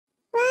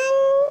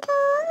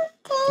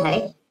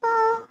Hari.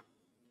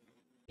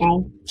 Try.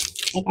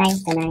 Try.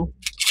 Try.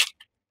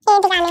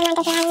 Ini kan yang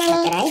mantas mana nih?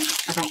 Try.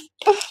 Apa?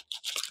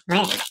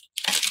 Ayo.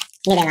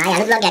 Ini dah ayah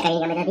lu vlog ya kali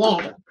ini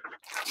dia.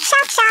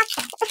 Shock.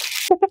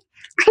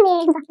 Ani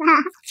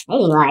bapak.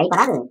 Ini mulai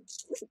parah.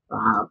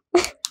 Wow.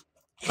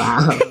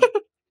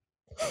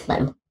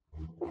 Baru.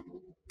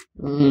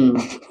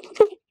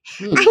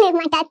 Ani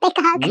mata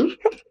tekak.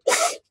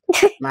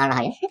 Marah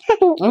ya.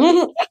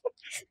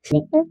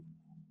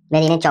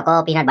 Jadi ini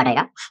choco peanut butter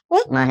का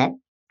है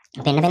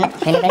pen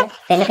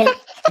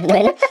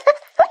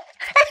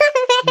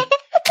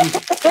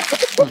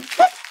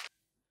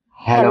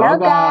Hello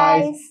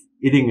guys.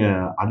 ඉතින්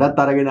අදත්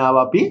අරගෙන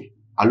ආවා අපි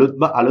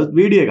අලුත්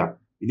video එකක්.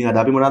 ඉතින් අද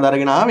අපි මොනවද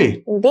අරගෙන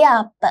ආවේ?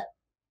 ඉන්දියාප්ප.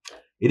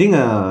 ඉතින්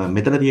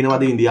මෙතන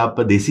තියෙනවාද ඉන්දියාප්ප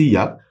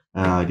 200ක්.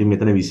 ඉතින්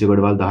මෙතන 20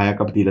 ගොඩවල් 10ක්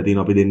අපි තියලා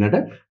තියෙනවා අපි දෙන්නට.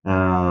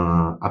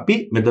 අපි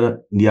මෙතන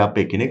ඉන්දියාප්ප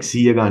එක්කෙනෙක්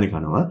 100 ගානේ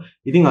කනවා.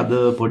 ඉතින් අද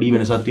පොඩි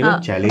වෙනසක්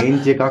තියෙනවා.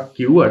 චැලෙන්ජ් එකක්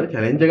කිව්වට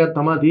චැලෙන්ජ් එකක්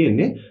තමයි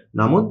තියෙන්නේ.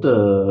 නමුත්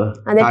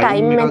අද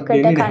ටයිම් එකකට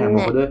කන්නේ.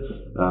 මොකද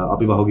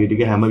අපි පහුගිය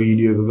ටික හැම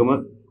වීඩියෝ එකකම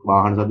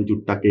වාහන සද්ද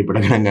චුට්ටක්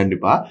ඒපට ගණන් ගන්න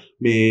එපා.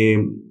 මේ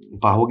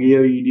පහුගිය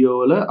වීඩියෝ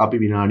වල අපි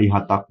විනාඩි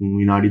 7ක්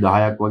විනාඩි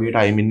 10ක් වගේ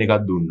ටයිමින් එකක්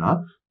දුන්නා.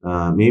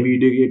 මේ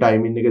වීඩියෝ එකේ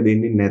ටයිමින් එක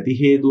දෙන්නේ නැති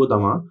හේතුව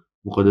තමයි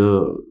මොකද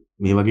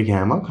මේ වගේ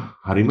කෑමක්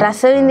හරිම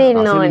රස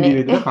විඳින්න ඕනේ.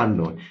 විතර කන්න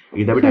ඕනේ.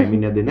 ඒකට අපි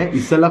ටයිමින් එකක් දෙන්නේ නැහැ.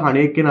 ඉස්සලා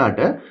කණේ කෙනාට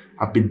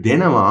අපි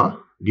දෙනවා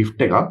gift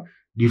එකක්.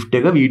 gift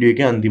එක වීඩියෝ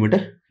එකේ අන්තිමට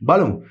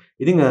බලමු.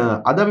 ඉතින්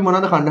අද අපි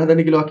මොනවද කන්න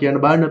හදන්නේ කියලා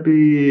කියන්න බලන්න අපි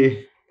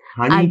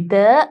අද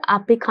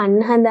අපි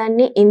කන්න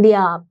හදන්නේ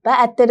ඉන්දියාප්ප.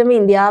 ඇත්තටම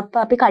ඉන්දියාප්ප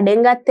අපි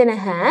කඩෙන් ගත්තේ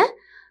නැහැ.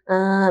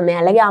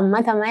 මෙයාලගේ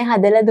අම්මා තමයි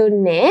හදලා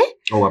දුන්නේ.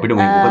 ඔව් අපිට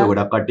මොකද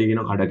ගොඩක් කට්ටිය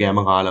කියන කඩ කෑම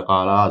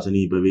කාලා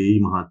අසනීප වෙයි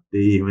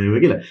මහත්තේ එහෙම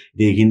කියලා.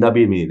 ඉතින් ඒකින්ද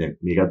අපි මේ දැන්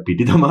මේකත්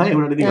පිටි තමයි. ඒ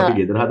වුණාට ඉතින් අපි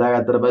ගෙදර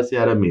හදාගත්තට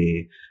පස්සේ අර මේ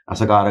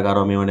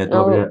අසකාරකරව මේව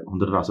නැතුව අපිට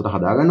හොඳට රසට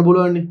හදාගන්න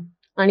පුළුවන් නේ.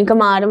 අනික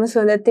මාරම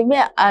සුවඳක්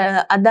තිබ්බේ.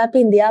 අද අපි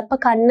ඉන්දියාප්ප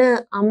කන්න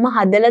අම්මා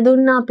හදලා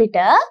දුන්නා අපිට.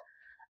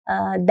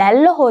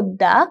 දැල්ල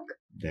හොද්දක්.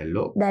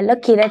 දැල්ල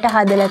කිරට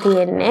හදලා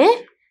තියෙන්නේ.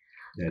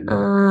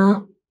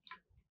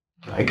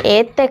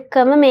 ඒත්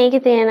එක්කම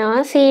මේකේ තියෙනවා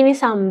සීනි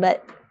සම්බල්.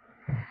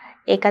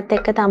 ඒකත්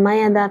එක්ක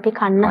තමයි අද අපි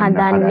කන්න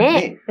හදන්නේ.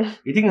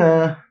 ඉතින්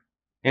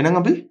එහෙනම්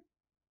අපි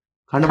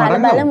කන්න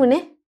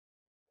බලමුනේ.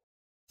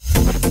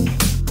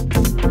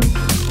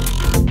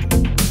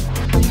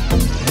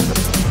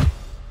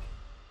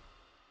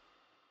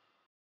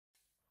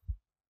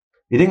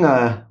 ඉතින්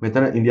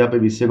මෙතන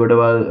ඉන්දියාපේ 20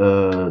 ගොඩවල්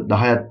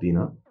 10ක්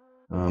තියෙනවා.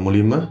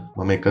 මුලින්ම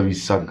මම එක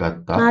 20ක්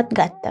ගත්තා. මාත්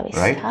ගත්තා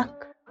 20ක්.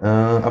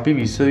 අපි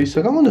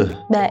 20 කමුද?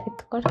 බෑ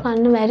එතකොට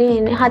කන්න බැරි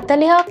වෙන්නේ.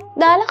 40ක්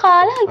දාලා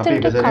කාලා හිතට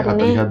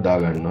කන්නේ. 40ක්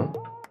දාගන්නවා.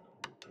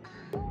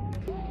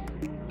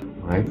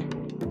 right.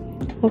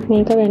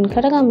 මේක වෙන්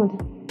කරගමුද?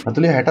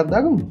 40 60ක්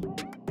දාගමු.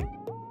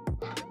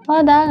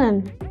 ඔය දාගන්න.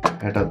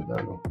 60ක්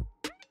දාගමු.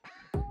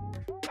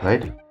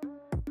 right.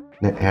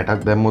 නේ 60ක්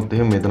දැම්මොත්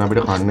එහෙම මෙතන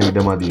අපිට කන්න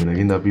ඉඩම දිනවා.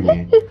 ඉතින් අපි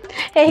මේ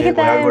ඒක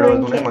තමයි ගොඩවල්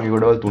තුනයි මගේ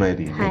ගොඩවල් තුනයි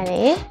තියෙන්නේ. හරි.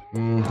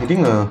 ඉතින්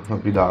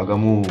අපි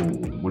දාගමු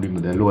මුලින්ම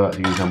දැල්ලුවා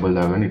සීනි සම්බල්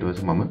දාගන්න. ඊට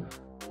පස්සේ මම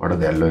වඩ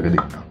දැල්ලෝ එක දෙන්නම්.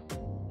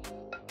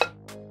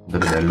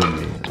 හොඳට දැල්ලෝ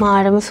මේ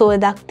මාරම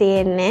සුවඳක්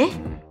තියෙන්නේ.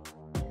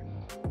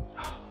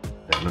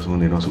 දැල්ලෝ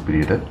සුවඳ එනවා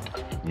සුපිරියට.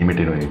 නිමිට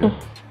එනවා ඒක.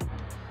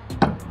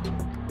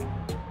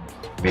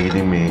 මේක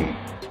ඉතින් මේ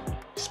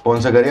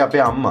ස්පොන්සර් කරේ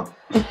අපේ අම්මා.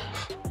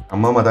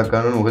 අම්මා මතක්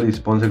කරනවා මොකද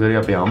ස්පොන්සර් කරේ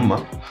අපේ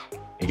අම්මා.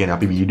 ඒ කියන්නේ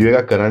අපි වීඩියෝ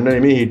එකක් කරන්න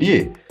නෙමෙයි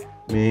හිටියේ.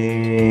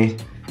 මේ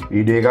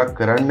වීඩියෝ එකක්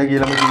කරන්න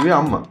කියලාම කිව්වේ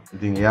අම්මා.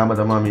 ඉතින් එයාම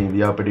තමයි මේ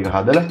ඉන්දියාප්ප ටික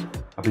හදලා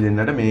අපි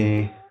දෙන්නට මේ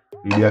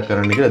වීඩියෝ එකක්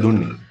කරන්න කියලා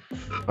දුන්නේ.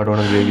 මට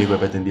ඕන ග්‍රේවි එක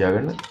පැත්තෙන්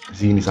තියාගන්න.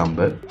 සීනි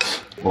සම්බල්.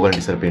 ඔයගොල්ලන්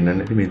ඉස්සර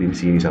පෙන්නන්න ඉතින් මේ තියෙන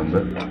සීනි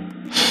සම්බල්.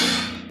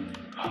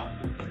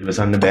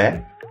 ඉවසන්න බෑ.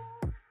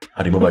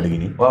 හරිම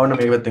බඩගිනි. ඔයාලට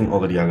මේක පැත්තෙන්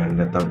ඕක තියාගන්න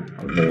නැත්නම්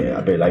මේ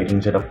අපේ ලයිටින්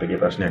සෙටප්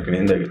එකේ ප්‍රශ්නයක්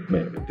නේද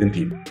මේ පැත්තෙන්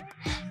තියෙන්නේ.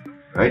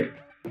 right?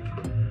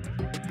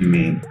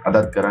 මේ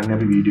අදත් කරන්නේ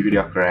අපි වීඩියෝ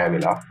ටිකක් රෑ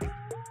වෙලා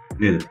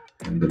නේද?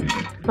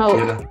 ඔව්.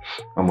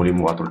 මම මුලින්ම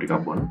වතුර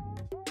ටිකක් බොනවා.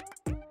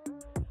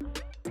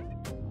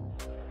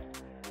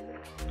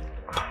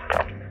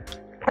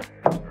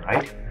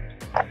 right.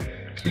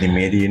 ඉතින්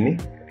මේ තියෙන්නේ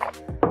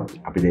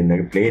අපි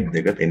දෙන්නගේ ප්ලේට්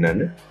දෙක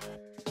පෙන්නන්න.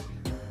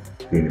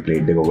 මේ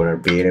ප්ලේට් දෙක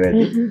ඔයගොල්ලන්ට පේනවා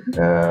ඇති.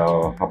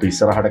 අපි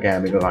ඉස්සරහට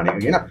කෑම එක කණ එක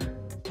කියන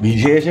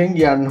විශේෂයෙන්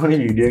කියන්න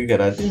ඕනේ වීඩියෝ එක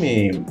කරද්දි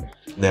මේ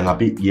දැන්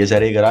අපි ගිය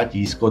සැරේ කරා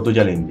චීස් කොත්තු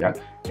චැලෙන්ජ් එකක්.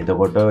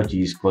 එතකොට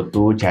චීස්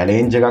කොත්තු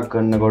චැලෙන්ජ් එකක්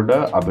කරනකොට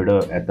අපිට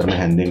ඇත්තටම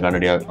හැන්දෙන් කන්න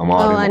ටිකක්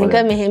අමාරුයි. ඔව් අනික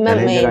මෙහෙම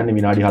මේ ගන්න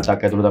විනාඩි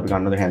 7ක් ඇතුළත අපි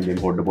කන්නද හැන්දෙන්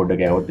පොඩ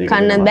කෑවොත් ඒක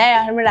කන්නත් බෑ.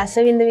 යාම රස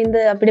විඳ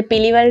අපිට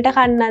පිළිවෙලට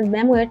කන්නත්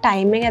බෑ. මොකද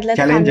ටයිම් එක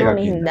ඇතුළත කන්න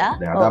ඕනේ හින්දා.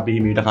 දැන් අද අපි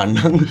මීට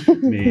කන්නම්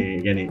මේ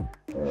يعني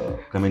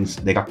කමෙන්ට්ස්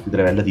දෙකක්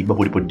විතර වැල්ල තිබ්බ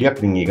පොඩි ටිකක්.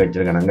 ඉතින් ඒක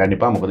ඇත්තට ගණන් ගන්න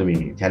එපා. මොකද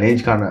මේ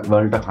චැලෙන්ජ් කරන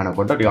වලට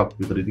කනකොට ටිකක්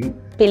විතර ඉතින්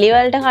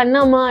පිළිවෙලට කන්න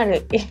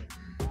අමාරුයි.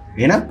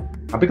 එහෙනම්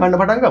අපි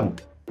කන්න පටන් ගමු.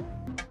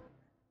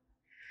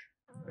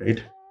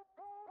 right.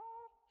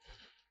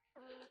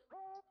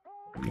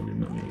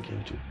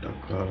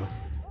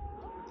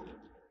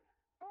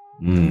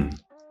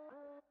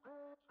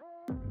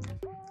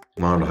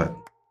 මාළහ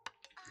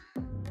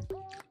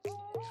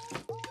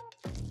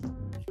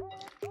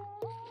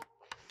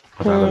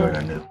කතා කරලා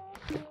ගන්න.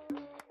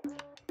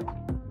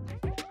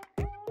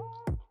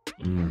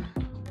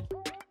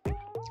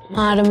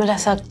 මාරම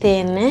රසක්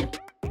තියෙන්නේ.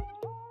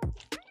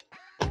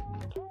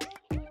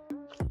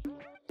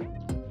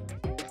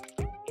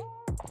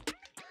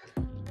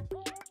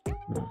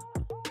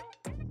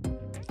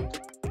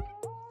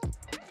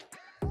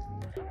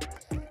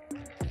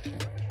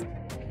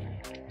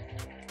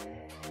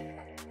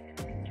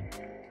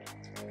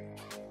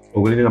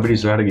 ඔයගොල්ලෝ අපිට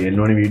ඉස්සරහට ගේන්න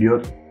ඕනේ වීඩියෝ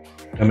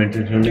කමෙන්ට්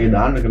සෙක්ෂන් එකේ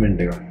දාන්න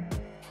කමෙන්ට් එක.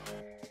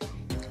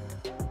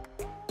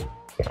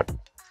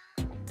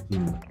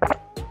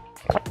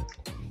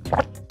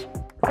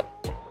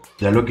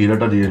 දැල්ලෝ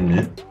කිරට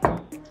තියෙන්නේ.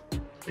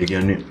 ඒ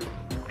කියන්නේ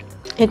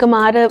ඒක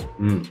මාර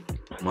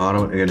මාර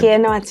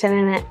කියන වචන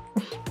නෑ.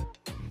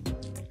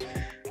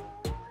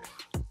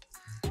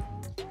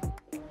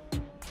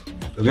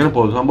 ඒ කියන්නේ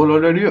පොල් සම්බෝල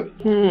වලට වැඩිය.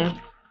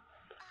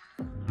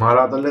 මාර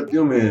අතල්ලක්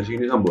තියෙන මේ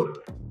සීනි සම්බෝල.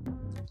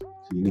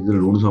 සීනි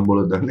කියලා ලුණු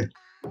සම්බෝලක් දන්නේ.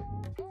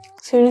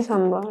 සීනි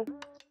සම්බෝල.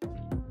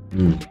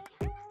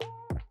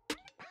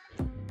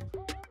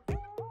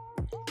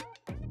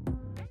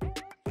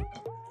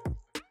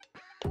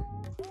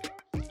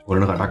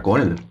 ඔන්න කටක්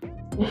ඕනේද?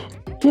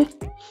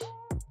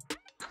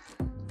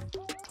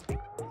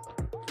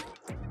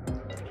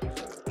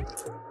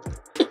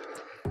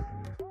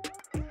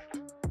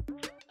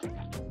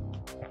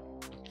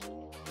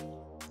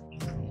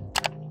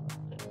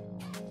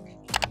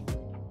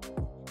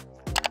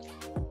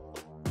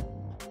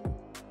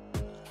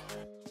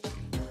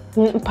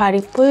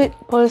 පරිප්පු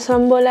පොල්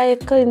සම්බෝලා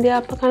එක්ක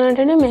ඉන්දියාප්ප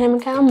කනටනේ මෙහෙම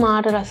කෑම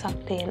මාර රසක්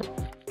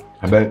තියෙනවා.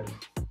 හැබැයි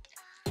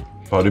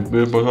පරිප්පු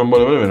පොල්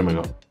සම්බෝල වල වෙනම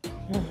එකක්.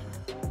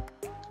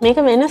 මේක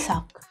වෙනසක්.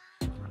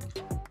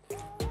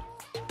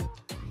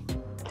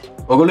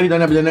 ඔයගොල්ලෝ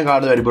හිතන්නේ අපි දැන්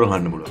කාටද වැඩිපුර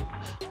කන්න පුළුවන්?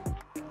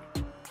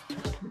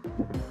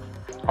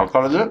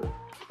 අක්කලද?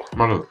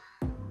 මලද?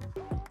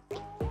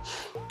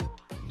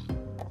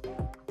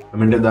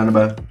 කමෙන්ට් එක දාන්න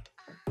බෑ.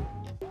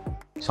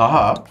 සහ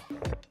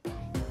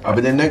අපි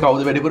දෙන්නේ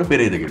කවුද වැඩිපුර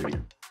පෙරේද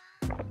කියලා.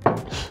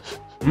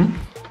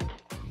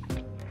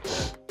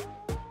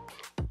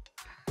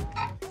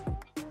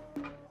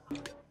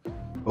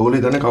 ඔයගොල්ලෝ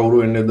හිතන්නේ කවුරු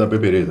වෙන්නේද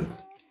අපේ පෙරේද?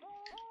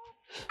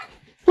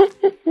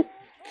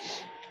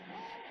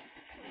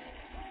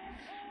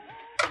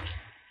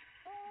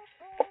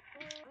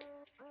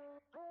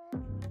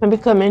 අපි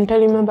කමෙන්ට්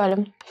වලින්ම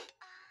බලමු.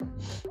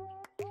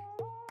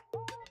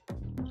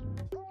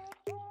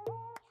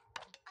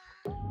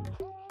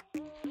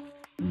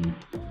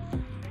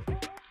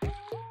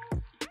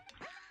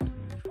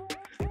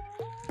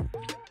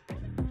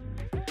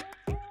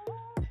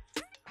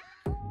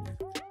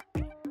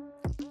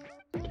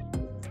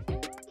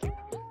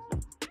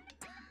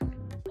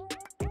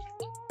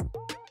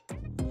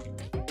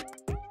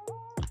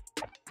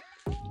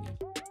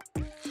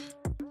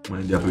 මම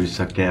ඉතින් අපි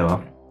 20ක් කෑවා.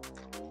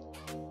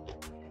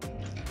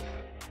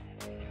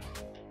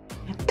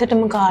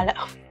 ඇත්තටම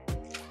කාලා.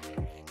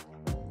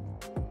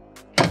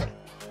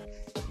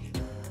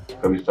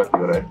 20ක්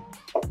ඉවරයි.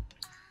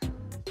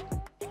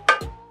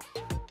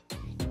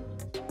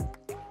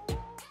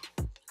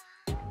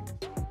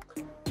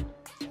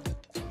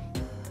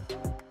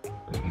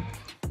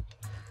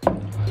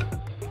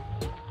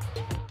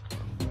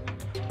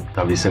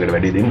 තව 20කට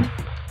වැඩි දෙන්න.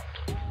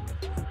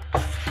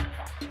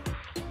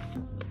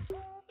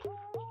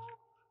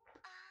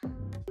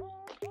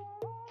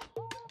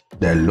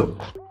 දැල්ලෝ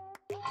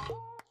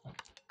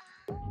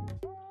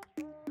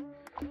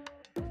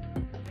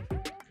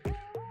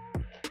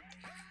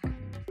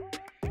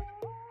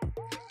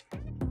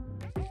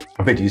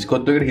අපේ චීස්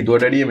කොත්තු එකට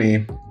හිතුවට වැඩිය මේ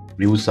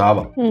views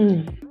ආවා.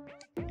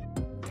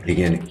 ඒ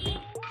කියන්නේ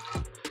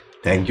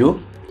thank you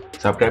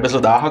subscribers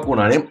 1000ක්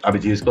වුණානේ. අපි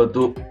චීස්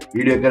කොත්තු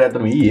වීඩියෝ එක කරා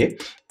අතන ඊයේ.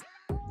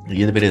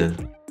 ඊයේද පෙරේද?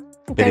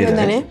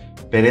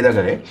 පෙරේද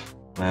කරේ.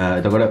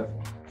 එතකොට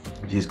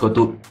චීස්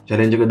කොත්තු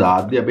challenge එක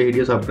දාද්දි අපේ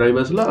හිටිය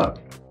subscribers ලා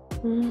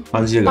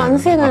 500 ගණන්.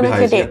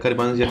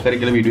 500 හරි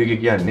කියලා වීඩියෝ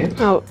එක කියන්නේ.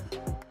 ඔව්.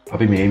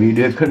 අපි මේ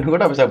වීඩියෝ එක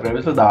කරනකොට අපි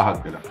subscribers 1000ක්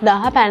වෙලා.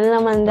 1000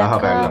 පැනලා මන්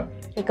දැක්කා.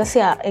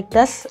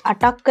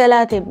 108ක්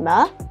වෙලා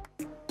තිබ්බා.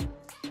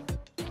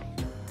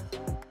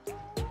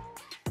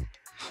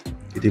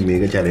 ඉතින්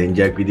මේක challenge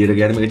එකක් විදියට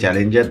කියන්නේ මේක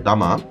challenge එකක්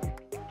තමයි.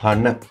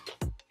 කන්න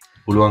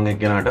පුළුවන්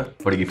එක්කෙනාට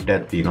පොඩි gift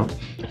එකක් තියෙනවා.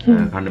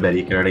 කන්න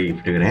බැරි කෙනාට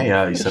gift එක නෑ.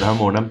 එයා ඉස්සරහම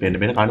ඕනම් පෙන්න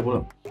කන්න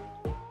පුළුවන්.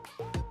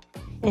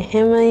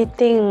 එහෙම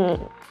ඉතින්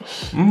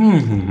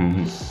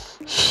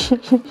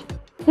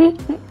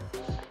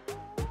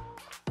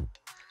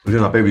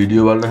ඉතින් අපේ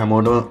වීඩියෝ බලන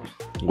හැමෝටම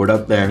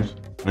ගොඩක් thanks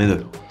නේද?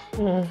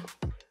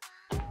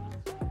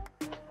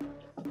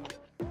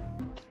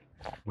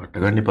 මට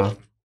ගන්න එපා.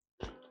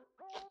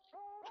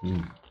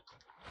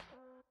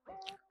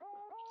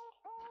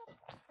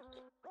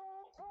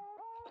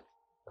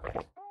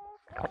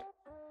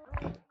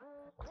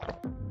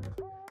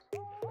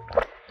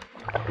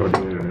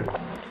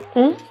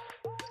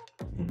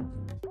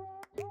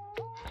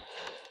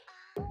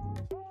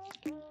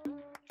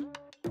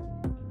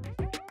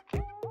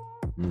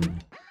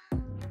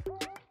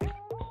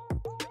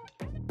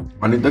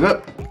 අනිත් එක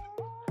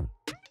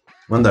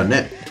මන්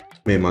දන්නේ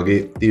මේ මගේ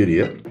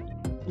තීරිය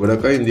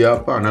ගොඩක් අය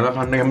ඉන්දියාප්ප අනලා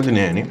කන්න කැමති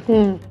නෑනේ.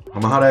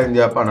 සමහර අය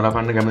ඉන්දියාප්ප අනලා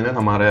කන්න කැමති නෑ.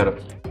 සමහර අය අර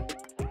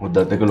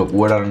මුද්දත් එක්ක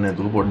ලොකුවට අරන්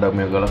නැතුළු පොඩ්ඩක්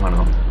මේක කරලා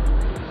කනවා.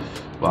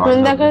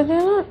 මම දැකලා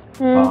තියෙනවා.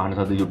 වාහන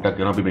සද්ද චුට්ටක්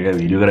කරනවා. අපි මේක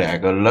වීඩියෝ කරලා ඈ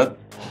කරලා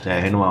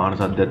සෑහෙන වාහන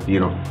සද්දයක්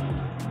තියෙනවා.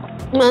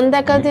 මම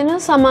දැකලා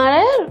තියෙනවා සමහර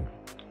අය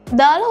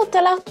දාලා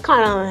උතලා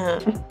කනවා.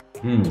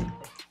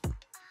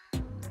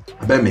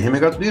 හැබැයි මෙහෙම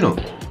එකක්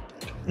තියෙනවා.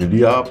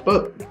 ඉන්දියාප්ප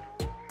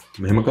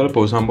මෙහෙම කරලා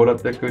පොල්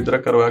සම්බෝලත් එක්ක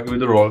විතරක් කරවාගේ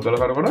විතර රෝල්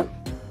කරලා කරනකොට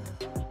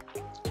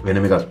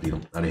වෙනම එකක්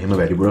තියෙනවා. අර එහෙම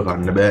වැඩිපුර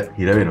කන්න බෑ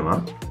හිර වෙනවා.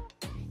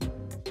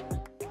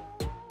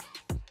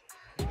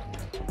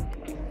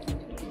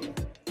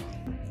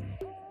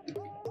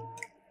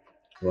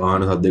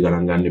 වාහන සද්ද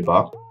ගණන් ගන්න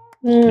එපා.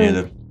 නේද?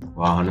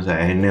 වාහන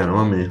සෑහෙන්න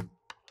යනවා මේ.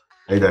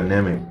 ඒ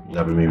දන්නේ මේ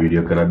අපි මේ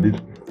වීඩියෝ කරද්දි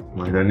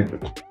මම හිතන්නේ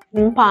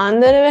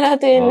පාන්දර වෙලා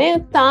තියෙන්නේ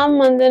තාම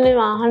මන් දන්නේ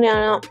වාහන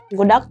යන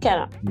ගොඩක්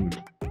යනවා.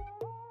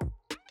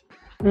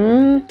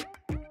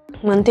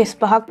 මන්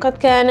 35ක්වත්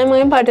කෑ නැහැ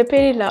මගේ බඩ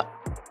පිරීලා.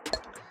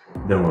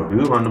 දැන් ඔය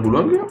විදිහ වන්න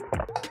පුළුවන් නේද?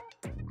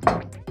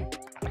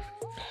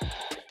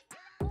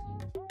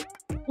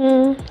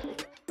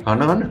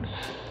 කන්න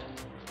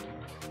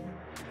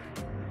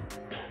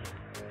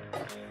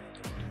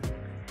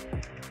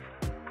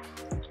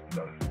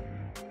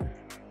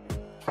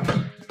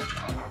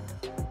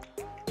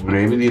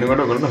ග්‍රේවි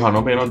දිනකට ඔයගොල්ලෝ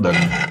හනෝ පේනවද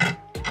දන්නේ?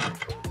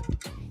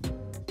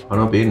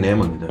 හනෝ පේන්නේ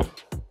නැහැ මං හිතන්නේ.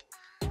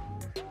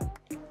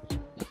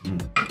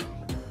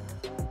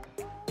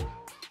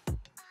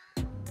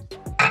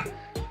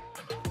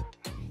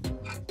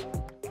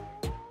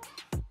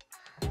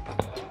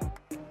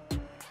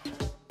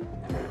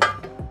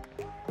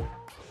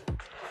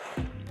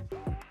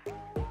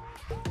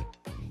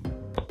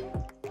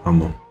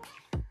 අම්මෝ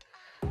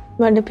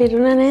බඩ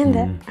පිරුණා නේද?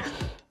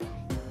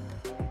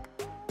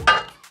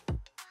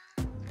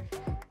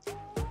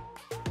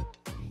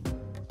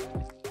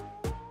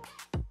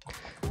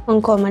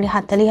 මං කොහමද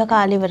 40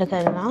 කාලේ ඉවර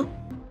කරනවා.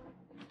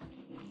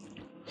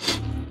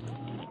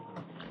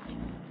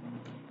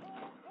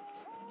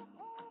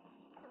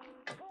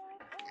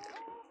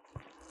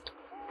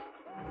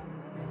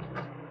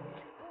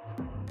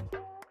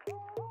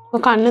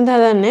 ඔය කන්න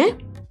දාන්නේ?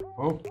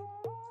 ඔව්.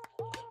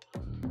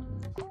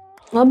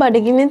 මම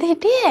බඩගින්නේද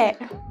හිටියේ?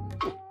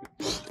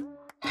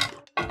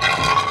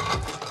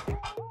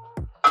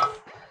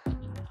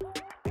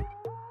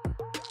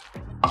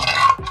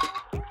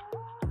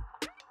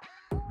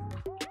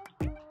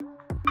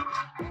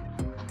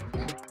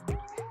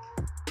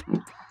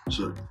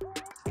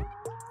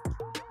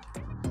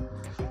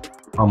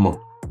 අම්මෝ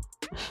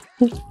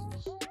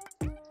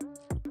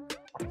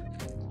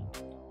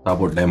තා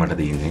පොඩ්ඩයි මට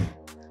තියෙන්නේ.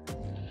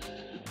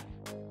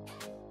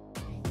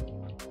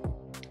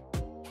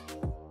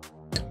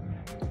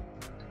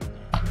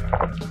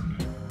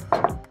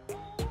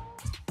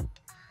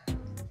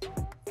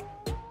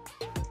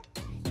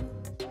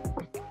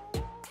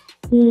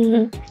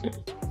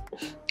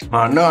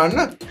 අන්න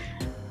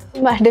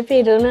බඩ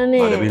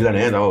පිරුණානේ. බඩ පිරලා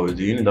නෑ. තව ඔය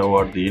තියෙන්නේ. තව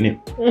වාට තියෙන්නේ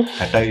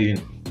 60යි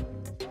තියෙන්නේ.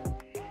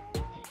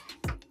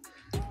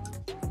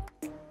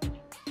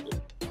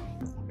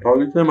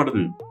 තව මට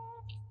තියෙන්නේ.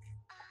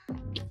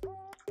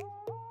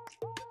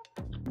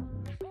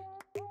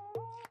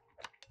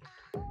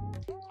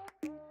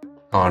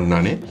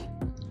 අන්නනේ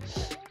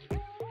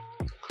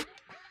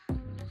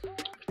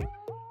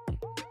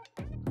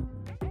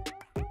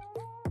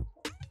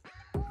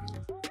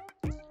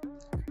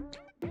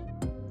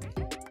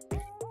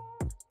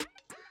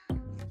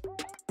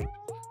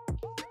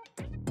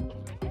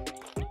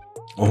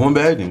ඔහොම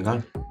බෑ ඉතින්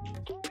ගන්න.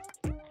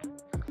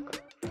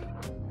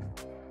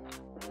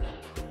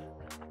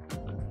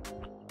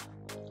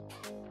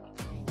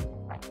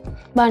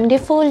 බණ්ඩේ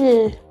ෆුල්.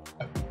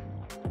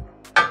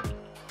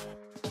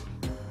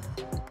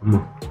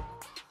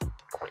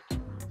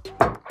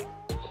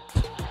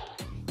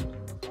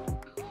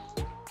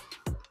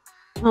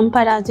 මම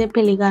පරාජය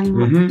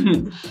පිළිගන්නවා.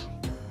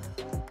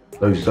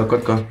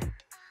 විස්සක්වත් කන්න.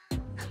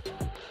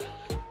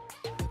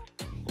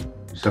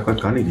 විස්සක්වත්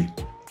කන්න ඉතින්.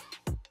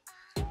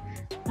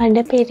 බඩ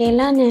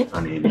පිරීලා නෑ.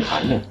 අනේ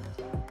කන්න.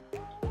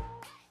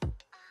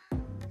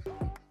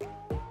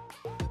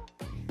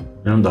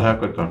 එනම්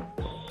 10ක්වත් කන්න.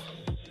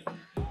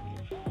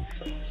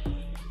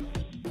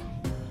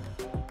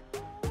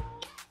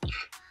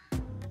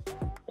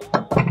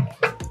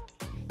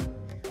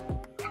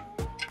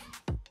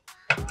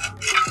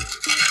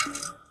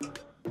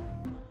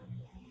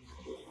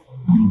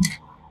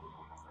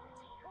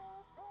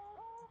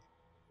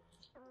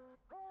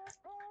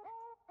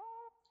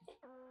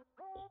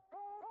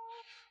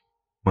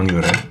 මං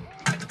ඉවරයි.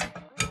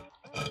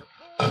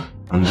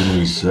 අන්තිම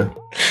 20.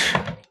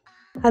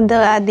 අද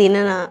ඔයා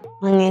දිනනවා.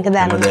 මම ඒක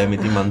දන්නවා. හැමදාම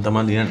ඉතින් මං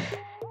තමයි දිනන්නේ.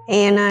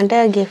 ඒනාට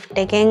ගිෆ්ට්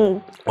එකෙන්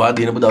ඔයා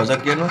දිනපු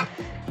දවසක් කියනවා.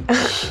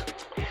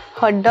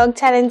 හොට් ඩොග්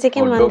චැලෙන්ජ්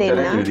එකෙන් මම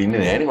දෙන්නා. ඒක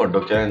දින්නේ නෑනේ හොට්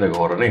ඩොග් චැලෙන්ජ් එක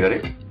හොරනේ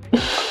කරේ.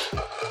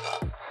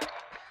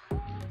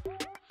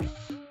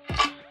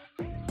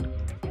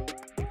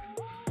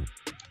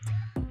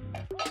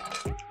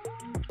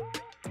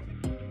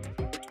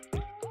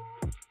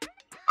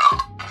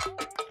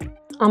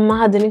 අම්මා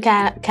හදන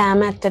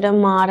කෑම ඇත්තට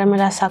මාරම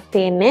රසක්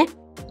තියෙන්නේ.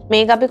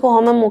 මේක අපි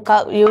කොහොම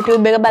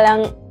YouTube එක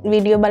බලන්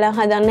වීඩියෝ බලන්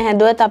හදන්න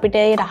හැදුවත් අපිට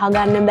ඒ රහ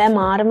ගන්න බෑ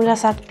මාරම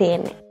රසක්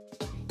තියෙන්නේ.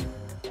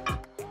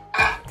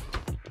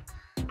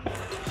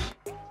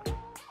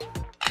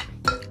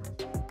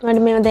 වඩ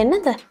මේව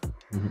දෙන්නද?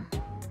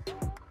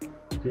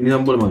 සීනි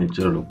සම්බෝල මම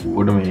ඉච්චර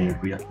ලොකුවට මේ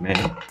පියක් නෑ.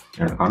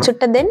 යන කන.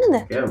 චුට්ට දෙන්නද?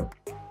 කෑම.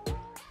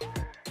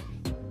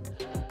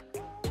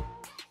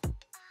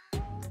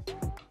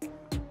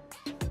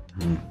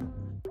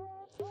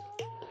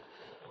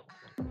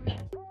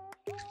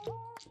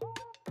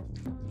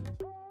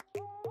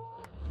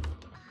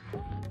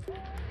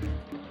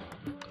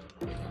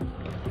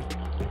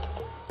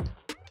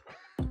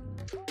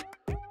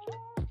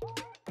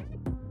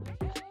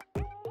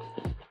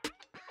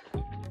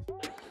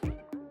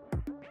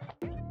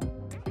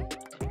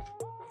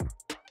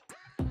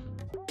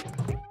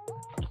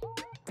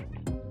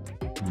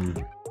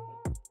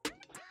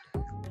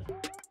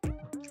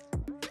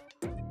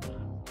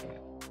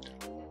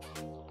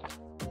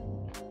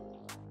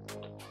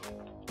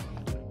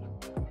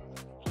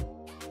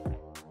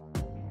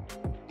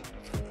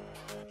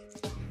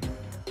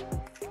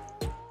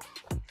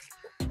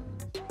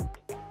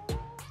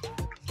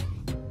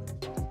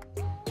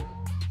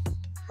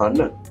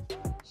 අන්න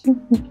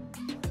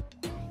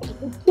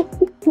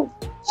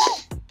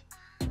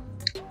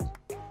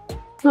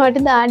මට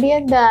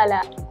දාඩියක්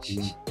දාලා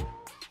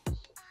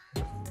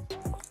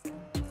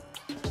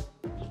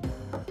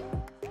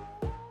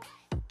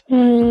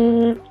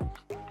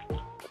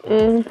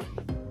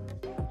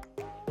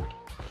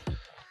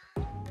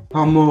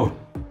අම්මෝ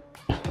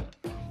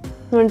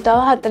මට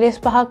තව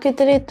 45ක්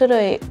විතර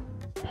ඉතුරුයි.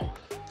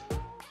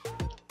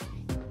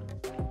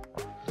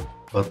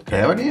 ඔත්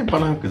කෑවනේ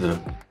 50ක් විතර.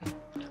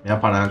 මෙයා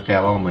 50ක්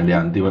කෑවම මම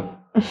අන්තිම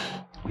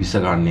 20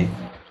 ගන්නේ.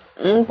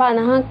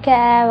 50ක්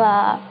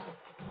කෑවා.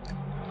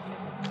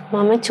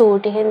 මම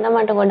චූටි හින්දා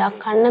මට ගොඩක්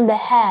කන්න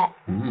බෑ.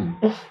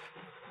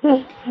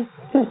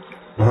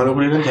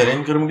 මහලොකුලෙන්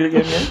චැලෙන්ජ් කරමු කියලා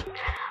කියන්නේ.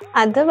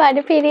 අද බඩ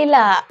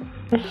පිරීලා.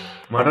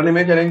 මට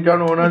නෙමෙයි චැලෙන්ජ්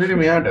කරන්න ඕන ආදිනේ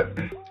මෙයාට.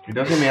 ඊට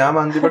පස්සේ මෙයාම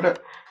අන්තිමට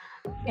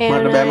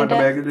මට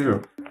බෑ කිව්වා.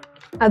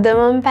 අද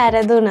මම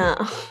පෙරදුනා.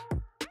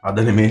 අද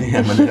නෙමෙයි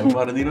හැමදේම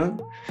වරදිනවද?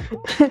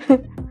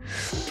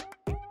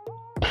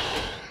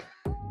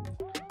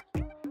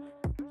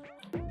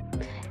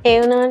 ඒ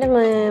වුණාට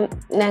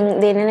දැන්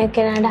දෙනෙක්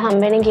කෙනාට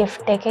හම්බෙන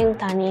gift එකෙන්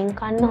තනියෙන්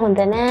කන්න හොඳ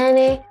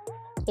නෑනේ.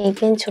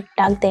 ඒකෙන්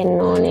චුට්ටක් දෙන්න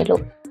ඕනෙලු.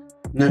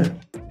 නෑ.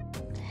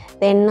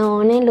 දෙන්න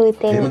ඕනෙලු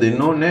ඉතින්. එහෙම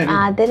දෙන්න ඕනේ නෑ.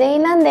 ආදරේ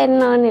නම්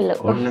දෙන්න ඕනෙලු.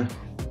 ඔන්න.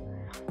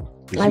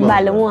 මම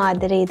බලමු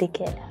ආදරේද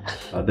කියලා.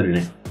 ආදරේ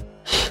නේ.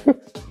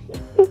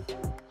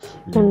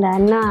 මම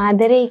දන්නවා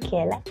ආදරේ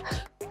කියලා.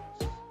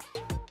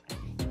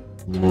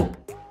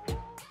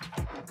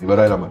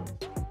 ඉවරයි ළමයි.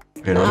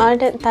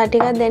 ආට තා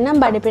ටිකක්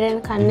දෙන්නම් බඩ පිරෙන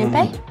කන්න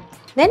එපයි.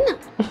 දෙන්න.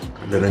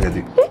 දෙන්න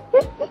ඇති.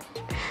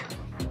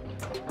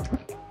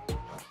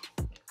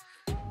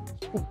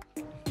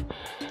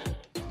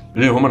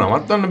 ඉතින් ඔහොම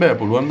නවත්තන්න බෑ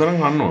පුළුවන් තරම්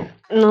කන්න ඕන.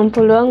 නම්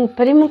පුළුවන්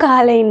උපරිම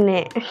කාලේ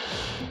ඉන්නේ.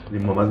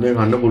 ඉතින් මමත් මේ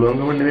කන්න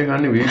පුළුවන්කම නෙමෙයි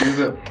කන්නේ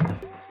වීඩියෝ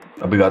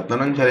එක අපි ගත්තා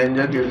නම්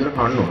චැලෙන්ජ් එකක් ඒ විතර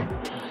කන්න ඕන.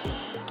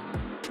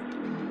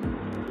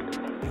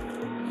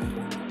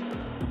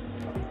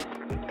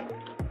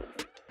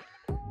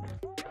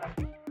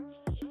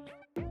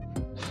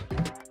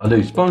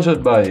 Are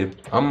sponsored by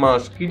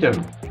Amma's Kitchen.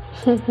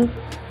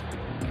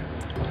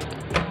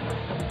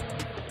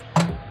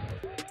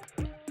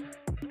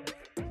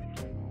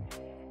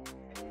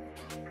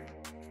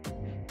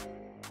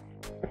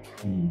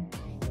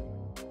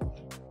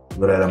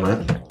 Berapa lama?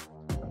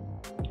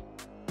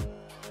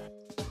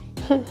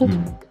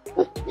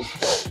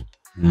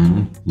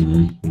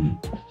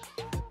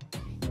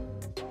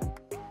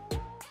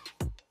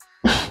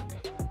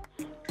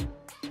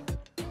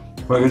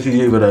 Makasih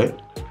ya berai.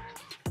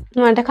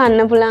 මට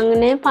කන්න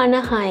පුළන්ගනේ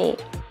 50යි.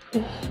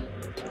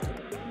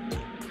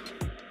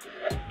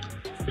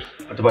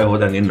 අතපය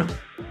හොදන් එන්න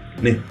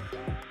නේ.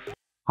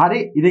 හරි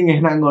ඉතින්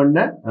එහෙනම් ඔන්න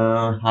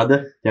අද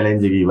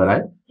චැලෙන්ජ් එක ඉවරයි.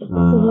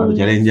 අද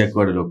චැලෙන්ජ් එකක්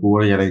වල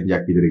ලොකුවට චැලෙන්ජ්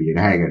එකක් විතර ගියේ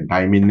නැහැ. يعني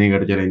ටයිමින්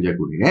එකකට චැලෙන්ජ්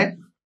එකක් උනේ නේ.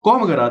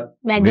 කොහොම කරත්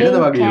මෙන්න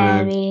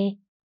වගේම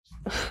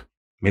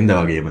මෙන්න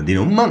වගේම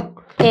දිනුම් මං.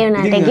 ඒ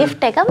වුණාට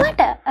gift එක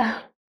මට.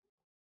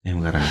 එහෙම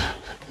කරන්න.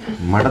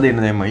 මට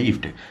දෙන්න දැන් මයි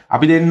gift එක.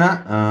 අපි දෙන්න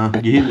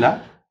ගිහිල්ලා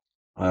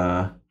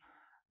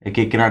එක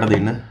එක්කෙනාට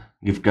දෙන්න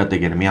gift ගත්තා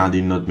කියන්නේ මෙයා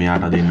දින්නොත්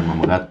මෙයාට දෙන්න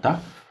මම ගත්තා.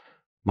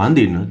 මං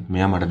දින්නොත්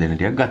මෙයා මට දෙන්න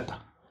ටිකක් ගත්තා.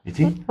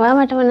 ඉතින් ඔයා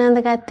මට මොනවද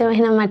ගත්තේ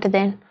එහෙනම් මට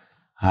දෙන්න.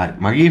 හරි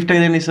මගේ gift එක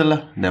දෙන්න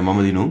ඉස්සෙල්ලා. දැන් මම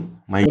දිනු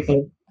මයි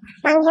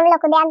මං එහෙම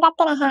ලොකු දෙයක්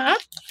ගත්තේ නැහැ.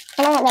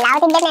 මොන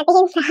වෙලාවට දෙන්න නැති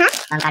හින්දා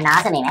මං කන්න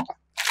ආස මේ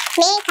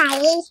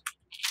මේකයි.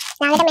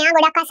 නාලට මෙයා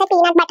ගොඩක් අස්සේ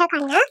පීනට් බටර්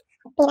කන්න.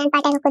 පීනට්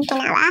බටර් එකකුත්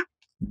දෙනවා.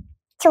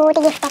 චූටි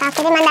gift එකක්.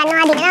 ඉතින් මං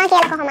දන්නවා දිනනවා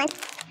කියලා කොහොමද.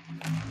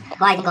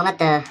 කොහොමද ඉතින් කොහොමද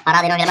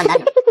පරා දෙනවා කියලා මං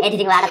දන්නවා. ඒත්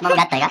ඉතින් ඔයාලත් මම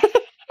ගත්තා එක.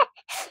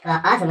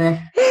 ආසම.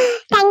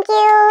 Thank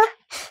you.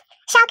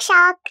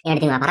 shock. ඒකට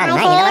ඉතින් ඔයා පරා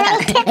දෙනවා.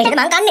 ඒකට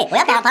මං කන්නේ.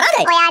 ඔයා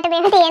පරාදයි. ඔයාට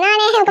මේක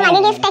තියනවානේ. ඒක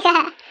මගේ gift එක.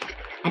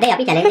 අද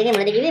අපි challenge එකේ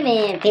මොනවද කිව්වේ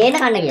මේ තේන්න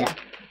කන්න කියලා.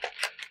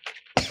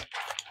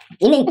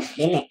 Ini.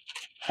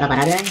 Apa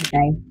ada?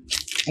 Try.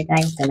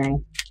 Tenang.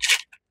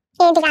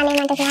 ඒ ටික අනේ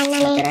මට කියන්න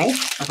නේ. Try.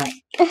 Apa?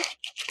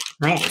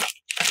 Hai.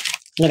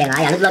 Ini dah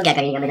ayah lu vlog ya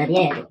kali beda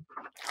dia.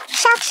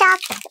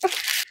 Shock.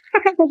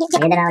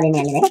 Ini dah ada ni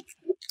ni.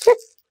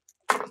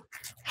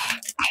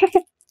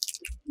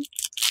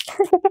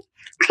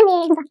 අනේ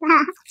බබා.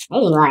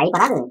 Ini wah, ini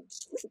parah.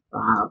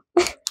 Wow.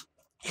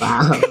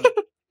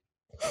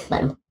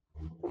 Baru.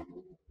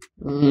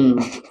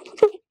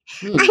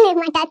 අනේ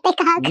මටත්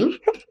එකක්.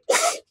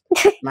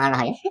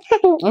 Marah ya.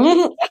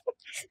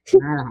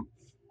 Marah.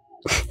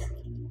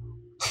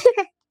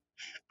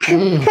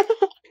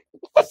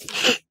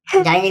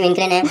 Jadi main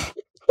keren ya.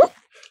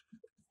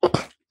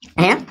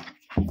 Ayo.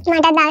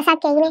 මට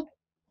දවසක් එන්නේ.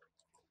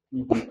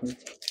 මම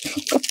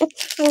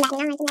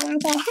දන්නවා මට මොනවා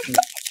කියලා.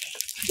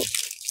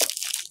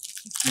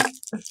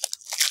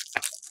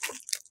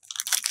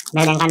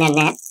 Medan kan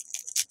ya.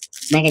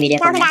 Mereka video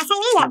ඔබ දාසයි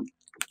නේද?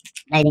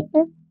 Nah ini.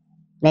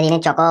 Nah ini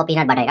choco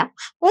peanut butter ya.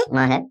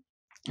 Nah ya.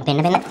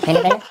 Pena.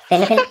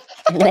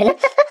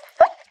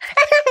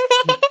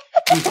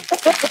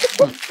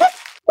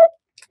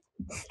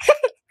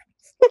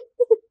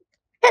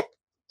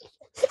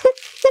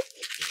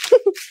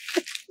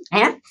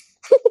 Ayo.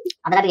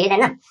 Apa lagi video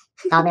na?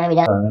 Tahu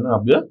video.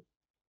 අපිය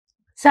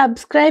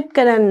subscribe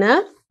කරන්න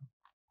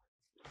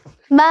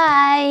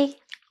බයි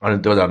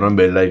අනිතව දන්නම්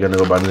බෙල් අයිකන්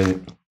එක බලන්න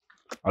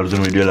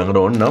අලුතෙන් වීඩියෝ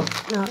ළඟට ඕන්නම්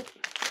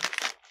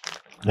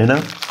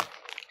එහෙනම්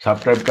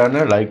සබ්ස්ක්‍රයිබ්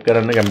කරන්න ලයික්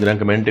කරන්න කැමති නම්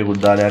කමෙන්ට් එකකුත්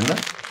දාලා යන්න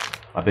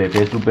අපේ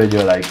Facebook page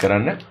එක ලයික්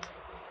කරන්න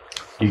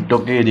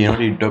TikTok එකේ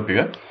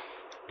තියෙනවා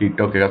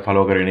TikTok එක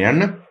ෆලෝ කරගෙන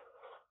යන්න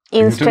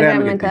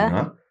ඉන්ස්ට්‍රග්‍රෑම් එක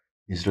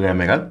Instagram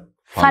එකත්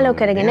ෆලෝ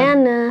කරගෙන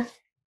යන්න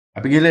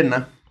අපි ගිහලා එන්න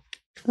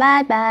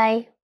බයි බයි